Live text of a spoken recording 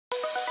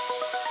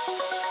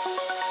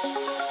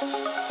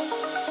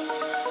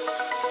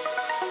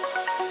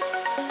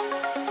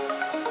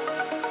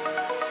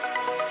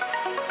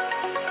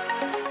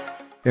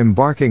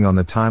Embarking on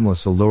the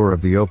timeless allure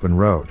of the open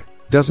road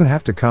doesn't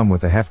have to come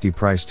with a hefty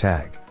price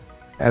tag.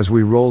 As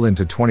we roll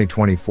into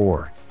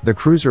 2024, the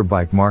cruiser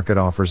bike market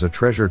offers a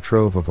treasure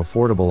trove of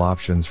affordable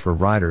options for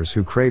riders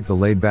who crave the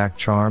laid-back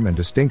charm and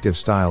distinctive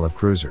style of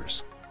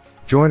cruisers.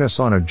 Join us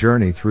on a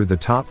journey through the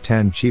top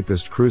 10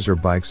 cheapest cruiser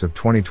bikes of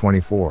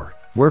 2024,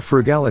 where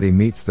frugality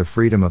meets the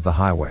freedom of the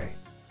highway.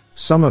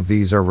 Some of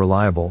these are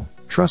reliable,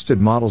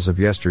 trusted models of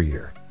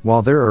yesteryear,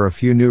 while there are a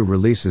few new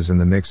releases in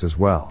the mix as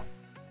well.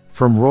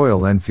 From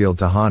Royal Enfield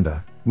to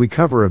Honda, we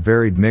cover a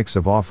varied mix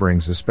of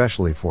offerings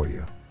especially for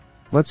you.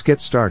 Let's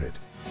get started.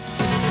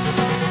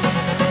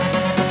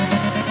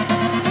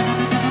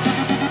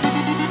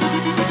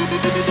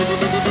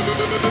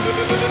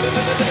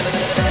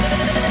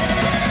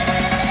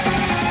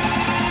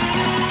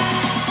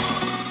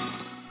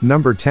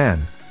 Number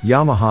 10,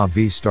 Yamaha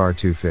V-Star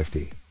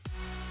 250.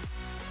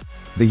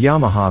 The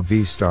Yamaha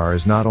V-Star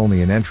is not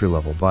only an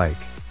entry-level bike,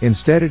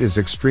 instead it is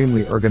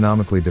extremely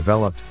ergonomically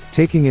developed,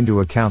 taking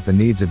into account the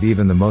needs of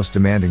even the most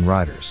demanding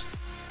riders.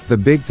 The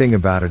big thing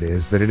about it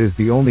is that it is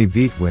the only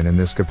V-twin in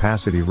this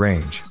capacity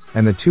range,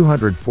 and the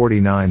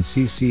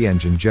 249cc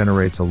engine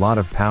generates a lot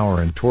of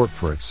power and torque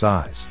for its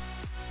size.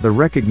 The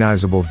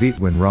recognizable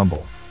V-twin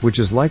rumble, which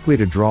is likely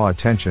to draw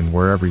attention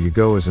wherever you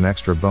go, is an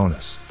extra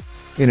bonus.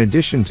 In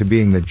addition to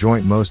being the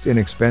joint most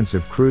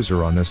inexpensive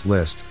cruiser on this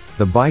list,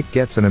 the bike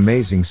gets an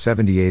amazing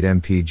 78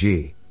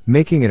 mpg,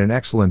 making it an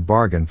excellent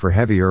bargain for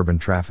heavy urban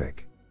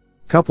traffic.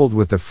 Coupled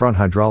with the front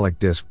hydraulic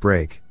disc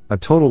brake, a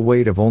total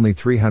weight of only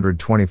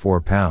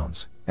 324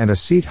 pounds, and a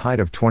seat height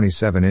of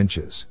 27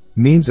 inches,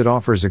 means it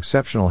offers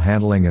exceptional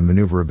handling and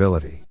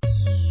maneuverability.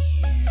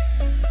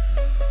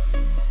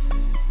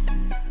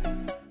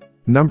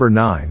 Number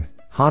 9,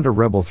 Honda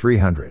Rebel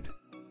 300.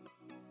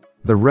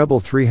 The Rebel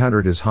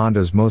 300 is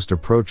Honda's most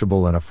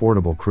approachable and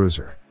affordable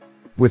cruiser.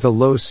 With a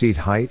low seat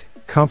height,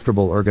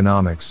 comfortable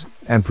ergonomics,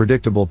 and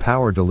predictable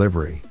power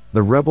delivery,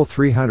 the Rebel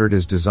 300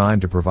 is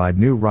designed to provide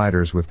new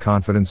riders with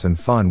confidence and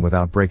fun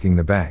without breaking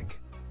the bank.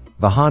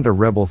 The Honda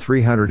Rebel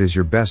 300 is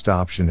your best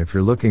option if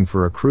you're looking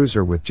for a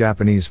cruiser with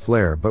Japanese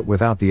flair but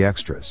without the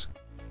extras.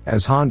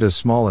 As Honda's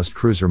smallest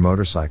cruiser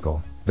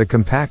motorcycle, the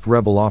compact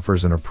Rebel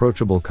offers an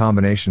approachable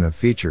combination of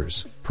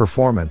features,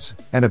 performance,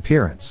 and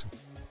appearance.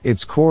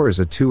 Its core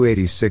is a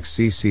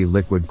 286cc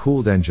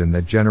liquid-cooled engine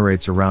that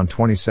generates around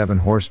 27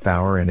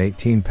 horsepower and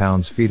 18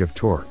 pounds-feet of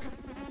torque.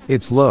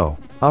 Its low,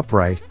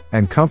 upright,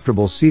 and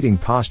comfortable seating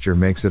posture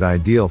makes it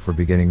ideal for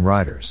beginning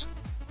riders.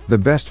 The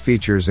best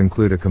features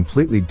include a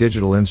completely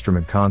digital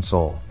instrument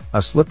console,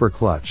 a slipper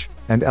clutch,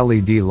 and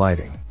LED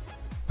lighting.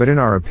 But in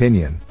our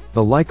opinion,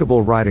 the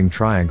likable riding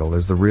triangle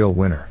is the real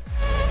winner.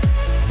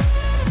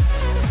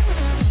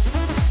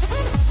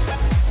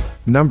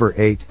 Number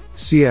 8,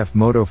 CF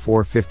Moto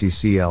 450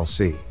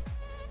 CLC.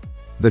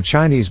 The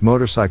Chinese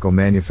motorcycle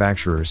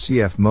manufacturer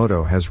CF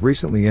Moto has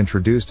recently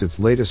introduced its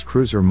latest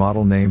cruiser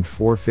model named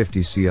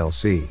 450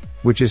 CLC,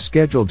 which is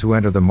scheduled to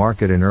enter the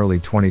market in early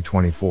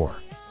 2024.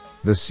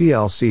 The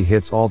CLC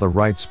hits all the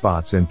right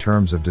spots in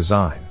terms of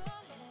design.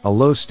 A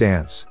low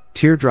stance,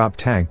 teardrop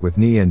tank with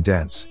knee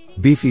indents,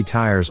 beefy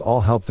tires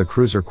all help the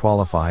cruiser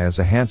qualify as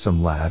a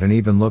handsome lad and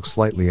even look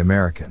slightly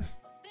American.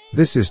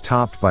 This is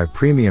topped by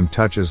premium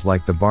touches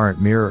like the Barrett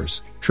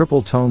mirrors,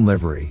 triple-tone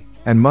livery,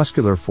 and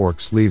muscular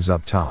fork sleeves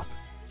up top.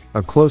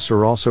 A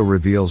closer also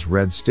reveals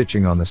red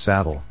stitching on the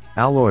saddle,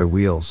 alloy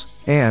wheels,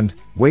 and,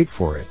 wait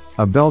for it,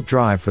 a belt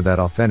drive for that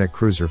authentic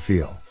cruiser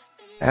feel.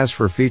 As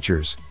for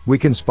features, we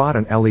can spot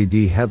an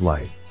LED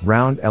headlight,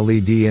 round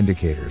LED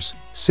indicators,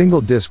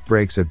 single disc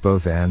brakes at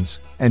both ends,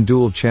 and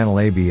dual-channel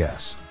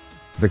ABS.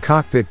 The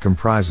cockpit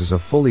comprises a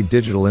fully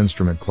digital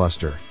instrument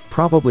cluster,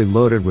 probably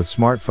loaded with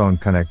smartphone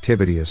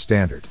connectivity as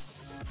standard.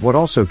 What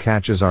also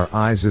catches our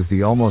eyes is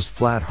the almost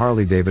flat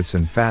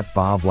Harley-Davidson Fat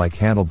Bob-like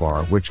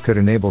handlebar, which could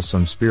enable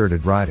some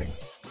spirited riding.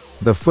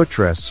 The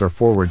footrests are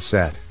forward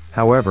set,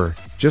 however,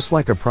 just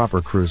like a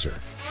proper cruiser.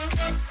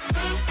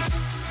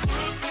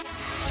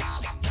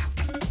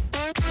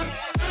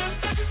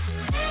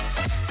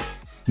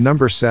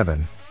 Number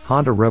 7,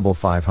 Honda Rebel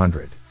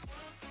 500.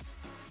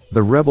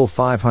 The Rebel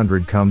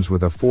 500 comes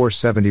with a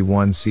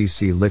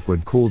 471cc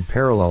liquid-cooled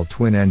parallel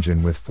twin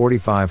engine with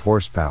 45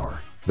 horsepower,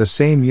 the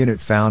same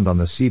unit found on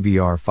the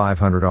CBR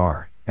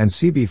 500R and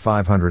CB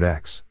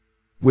 500X.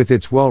 With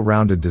its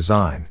well-rounded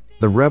design,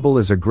 the Rebel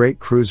is a great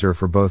cruiser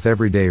for both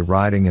everyday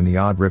riding and the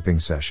odd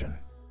ripping session.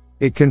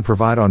 It can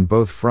provide on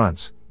both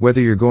fronts, whether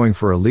you're going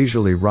for a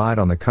leisurely ride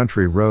on the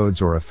country roads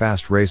or a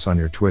fast race on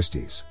your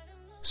twisties.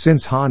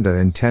 Since Honda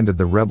intended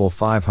the Rebel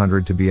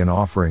 500 to be an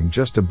offering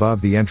just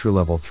above the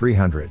entry-level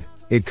 300,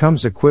 it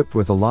comes equipped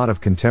with a lot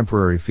of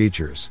contemporary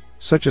features,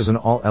 such as an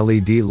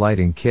all-LED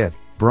lighting kit,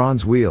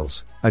 bronze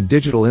wheels, a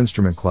digital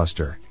instrument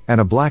cluster, and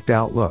a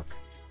blacked-out look.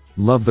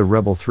 Love the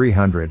Rebel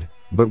 300,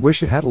 but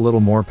wish it had a little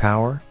more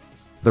power?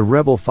 The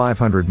Rebel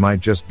 500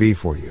 might just be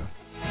for you.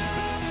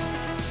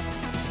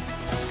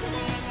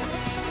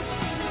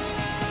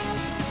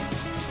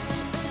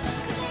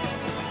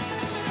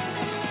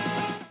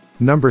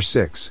 Number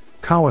 6,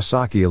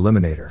 Kawasaki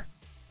Eliminator.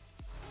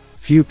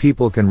 Few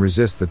people can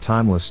resist the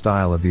timeless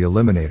style of the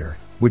Eliminator,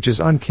 which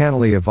is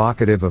uncannily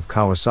evocative of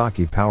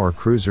Kawasaki power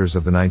cruisers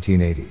of the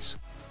 1980s.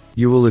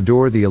 You will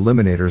adore the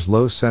Eliminator's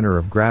low center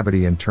of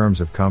gravity in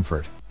terms of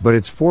comfort, but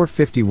its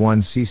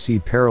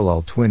 451cc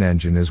parallel twin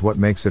engine is what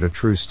makes it a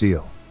true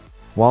steal.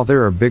 While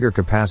there are bigger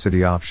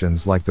capacity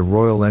options like the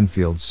Royal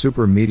Enfield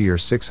Super Meteor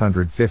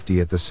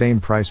 650 at the same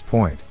price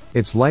point,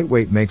 its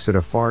lightweight makes it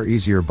a far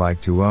easier bike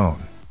to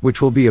own,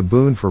 which will be a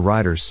boon for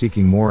riders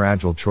seeking more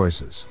agile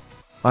choices.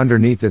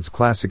 Underneath its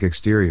classic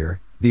exterior,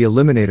 the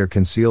Eliminator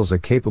conceals a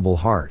capable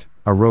heart,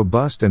 a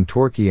robust and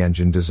torquey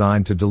engine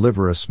designed to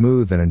deliver a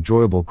smooth and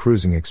enjoyable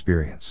cruising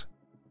experience.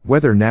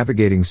 Whether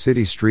navigating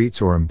city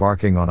streets or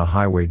embarking on a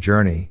highway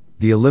journey,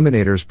 the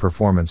Eliminator's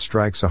performance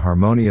strikes a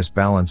harmonious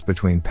balance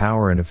between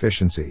power and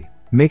efficiency,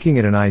 making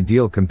it an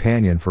ideal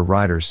companion for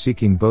riders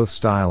seeking both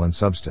style and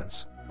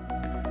substance.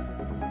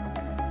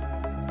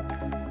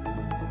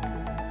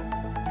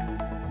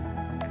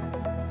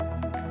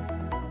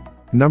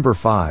 Number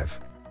 5.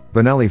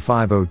 Benelli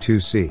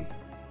 502C.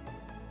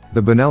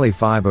 The Benelli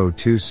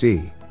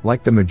 502C,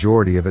 like the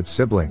majority of its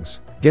siblings,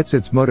 gets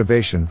its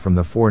motivation from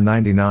the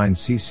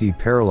 499cc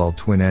parallel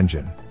twin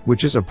engine,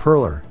 which is a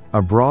perler,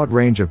 a broad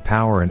range of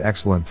power and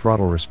excellent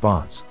throttle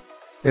response.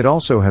 It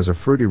also has a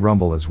fruity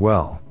rumble as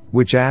well,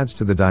 which adds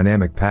to the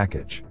dynamic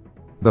package.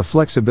 The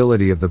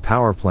flexibility of the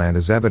power plant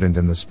is evident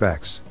in the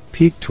specs.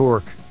 Peak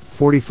torque,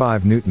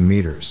 45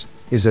 Nm,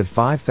 is at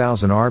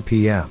 5,000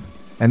 RPM,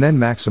 and then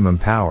maximum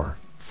power,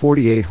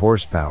 48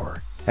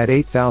 horsepower, at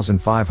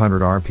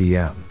 8,500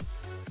 RPM.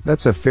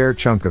 That's a fair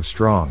chunk of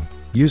strong,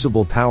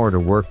 usable power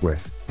to work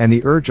with, and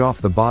the urge off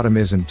the bottom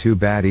isn't too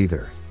bad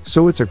either,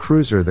 so it's a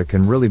cruiser that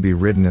can really be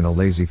ridden in a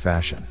lazy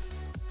fashion.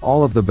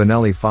 All of the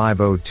Benelli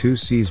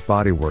 502C's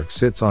bodywork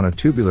sits on a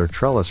tubular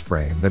trellis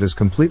frame that is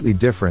completely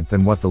different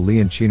than what the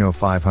Leoncino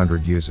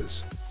 500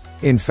 uses.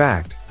 In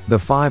fact, the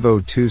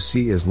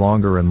 502C is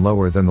longer and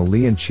lower than the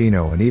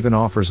Leoncino and even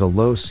offers a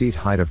low seat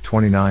height of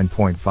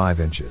 29.5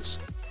 inches.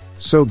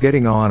 So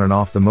getting on and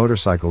off the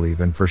motorcycle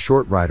even for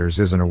short riders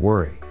isn't a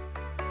worry.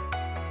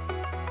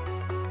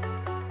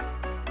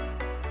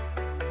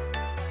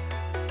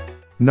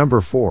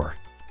 Number 4.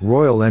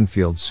 Royal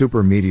Enfield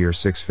Super Meteor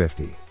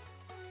 650.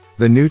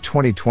 The new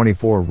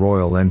 2024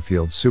 Royal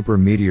Enfield Super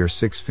Meteor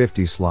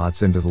 650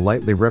 slots into the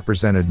lightly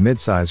represented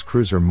midsize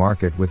cruiser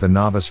market with a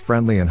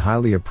novice-friendly and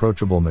highly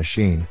approachable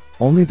machine.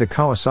 Only the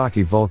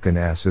Kawasaki Vulcan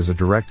S is a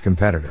direct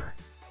competitor.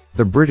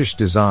 The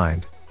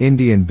British-designed,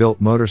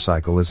 Indian-built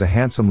motorcycle is a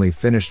handsomely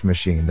finished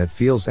machine that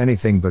feels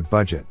anything but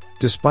budget,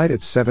 despite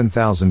its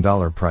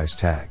 $7,000 price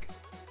tag.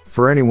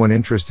 For anyone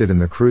interested in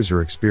the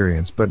cruiser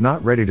experience but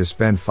not ready to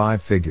spend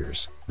five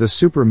figures, the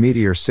Super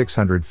Meteor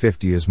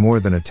 650 is more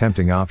than a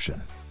tempting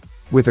option.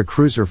 With a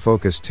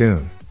cruiser-focused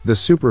tune, the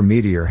Super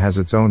Meteor has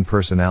its own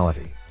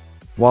personality.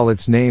 While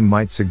its name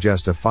might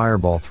suggest a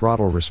fireball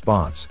throttle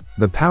response,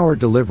 the power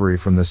delivery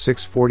from the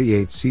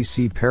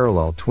 648cc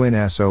parallel twin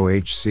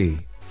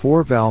SOHC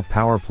 4-valve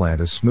power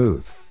plant is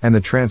smooth, and the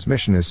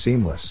transmission is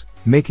seamless,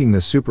 making the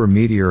Super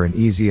Meteor an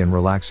easy and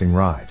relaxing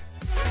ride.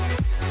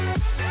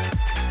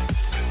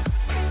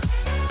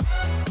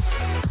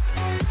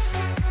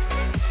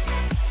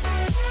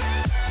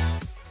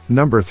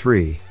 Number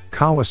 3.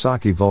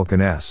 Kawasaki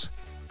Vulcan S.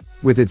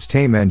 With its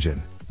tame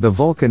engine, the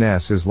Vulcan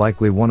S is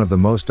likely one of the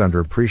most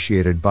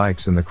underappreciated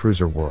bikes in the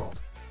cruiser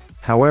world.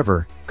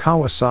 However,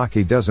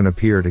 Kawasaki doesn't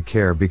appear to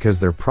care because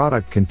their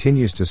product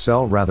continues to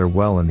sell rather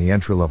well in the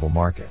entry-level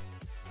market.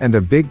 And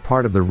a big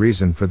part of the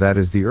reason for that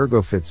is the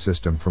ErgoFit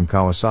system from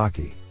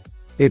Kawasaki.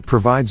 It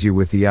provides you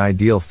with the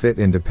ideal fit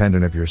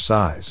independent of your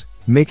size,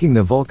 making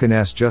the Vulcan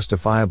S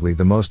justifiably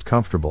the most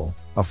comfortable,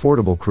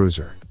 affordable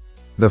cruiser.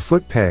 The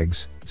foot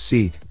pegs,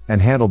 seat, and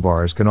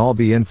handlebars can all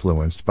be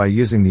influenced by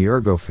using the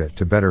ErgoFit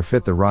to better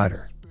fit the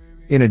rider.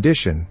 In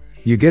addition,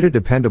 you get a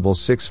dependable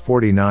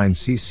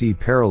 649cc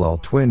parallel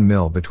twin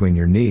mill between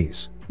your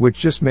knees, which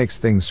just makes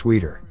things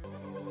sweeter.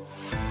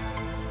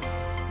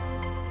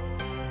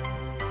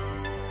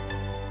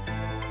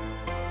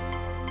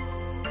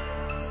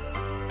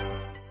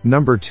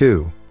 Number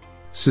 2.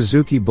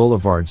 Suzuki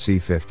Boulevard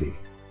C50.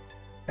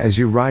 As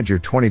you ride your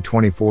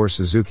 2024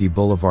 Suzuki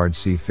Boulevard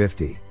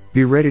C50,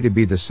 be ready to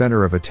be the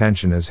center of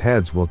attention as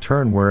heads will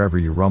turn wherever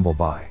you rumble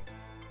by.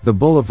 The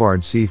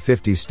Boulevard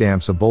C50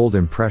 stamps a bold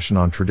impression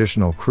on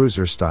traditional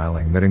cruiser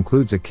styling that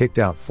includes a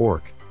kicked-out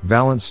fork,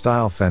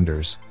 Valance-style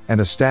fenders, and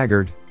a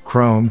staggered,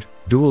 chromed,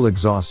 dual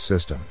exhaust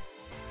system.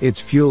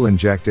 Its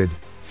fuel-injected,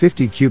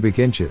 50 cubic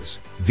inches,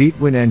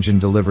 V-twin engine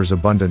delivers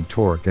abundant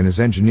torque and is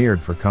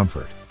engineered for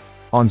comfort.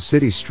 On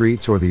city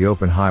streets or the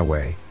open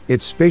highway,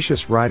 its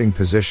spacious riding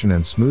position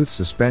and smooth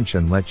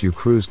suspension let you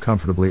cruise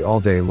comfortably all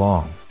day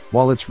long,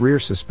 while its rear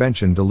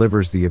suspension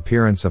delivers the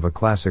appearance of a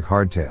classic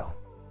hardtail.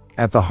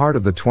 At the heart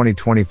of the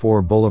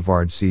 2024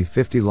 Boulevard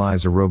C50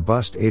 lies a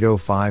robust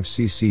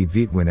 805cc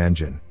V-twin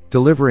engine,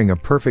 delivering a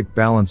perfect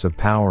balance of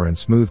power and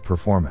smooth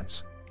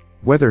performance.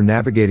 Whether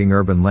navigating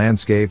urban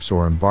landscapes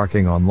or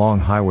embarking on long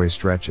highway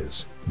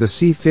stretches, the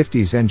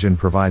C50's engine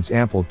provides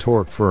ample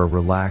torque for a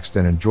relaxed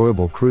and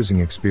enjoyable cruising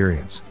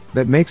experience,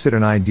 that makes it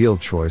an ideal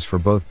choice for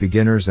both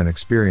beginners and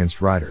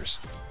experienced riders.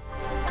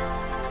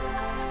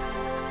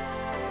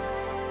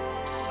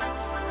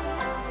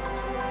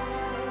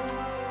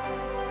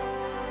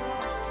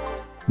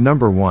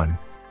 Number 1.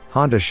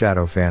 Honda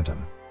Shadow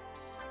Phantom.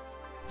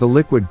 The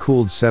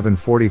liquid-cooled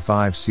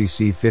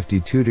 745cc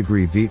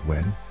 52-degree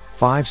V-twin,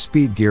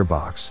 5-speed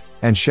gearbox,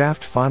 and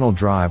shaft final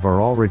drive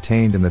are all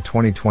retained in the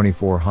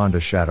 2024 Honda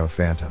Shadow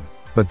Phantom,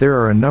 but there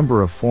are a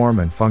number of form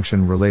and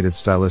function-related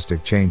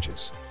stylistic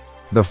changes.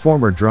 The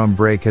former drum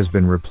brake has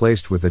been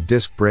replaced with a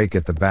disc brake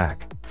at the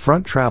back,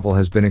 front travel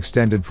has been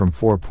extended from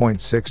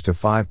 4.6 to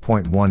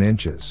 5.1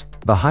 inches,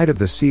 the height of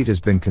the seat has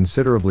been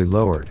considerably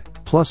lowered,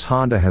 plus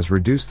Honda has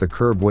reduced the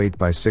curb weight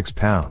by 6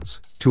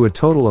 pounds, to a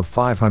total of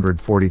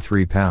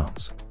 543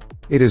 pounds.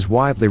 It is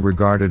widely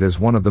regarded as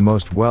one of the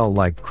most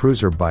well-liked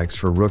cruiser bikes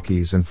for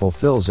rookies and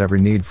fulfills every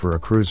need for a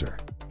cruiser.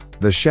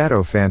 The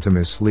Shadow Phantom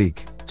is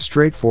sleek,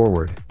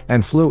 straightforward,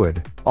 and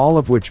fluid, all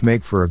of which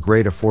make for a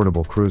great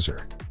affordable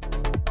cruiser.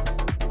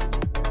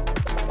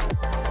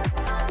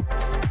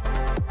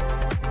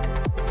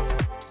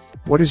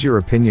 What is your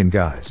opinion,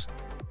 guys?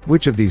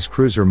 Which of these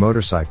cruiser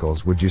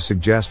motorcycles would you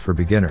suggest for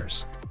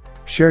beginners?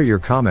 Share your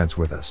comments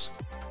with us.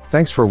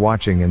 Thanks for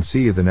watching and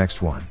see you the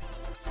next one.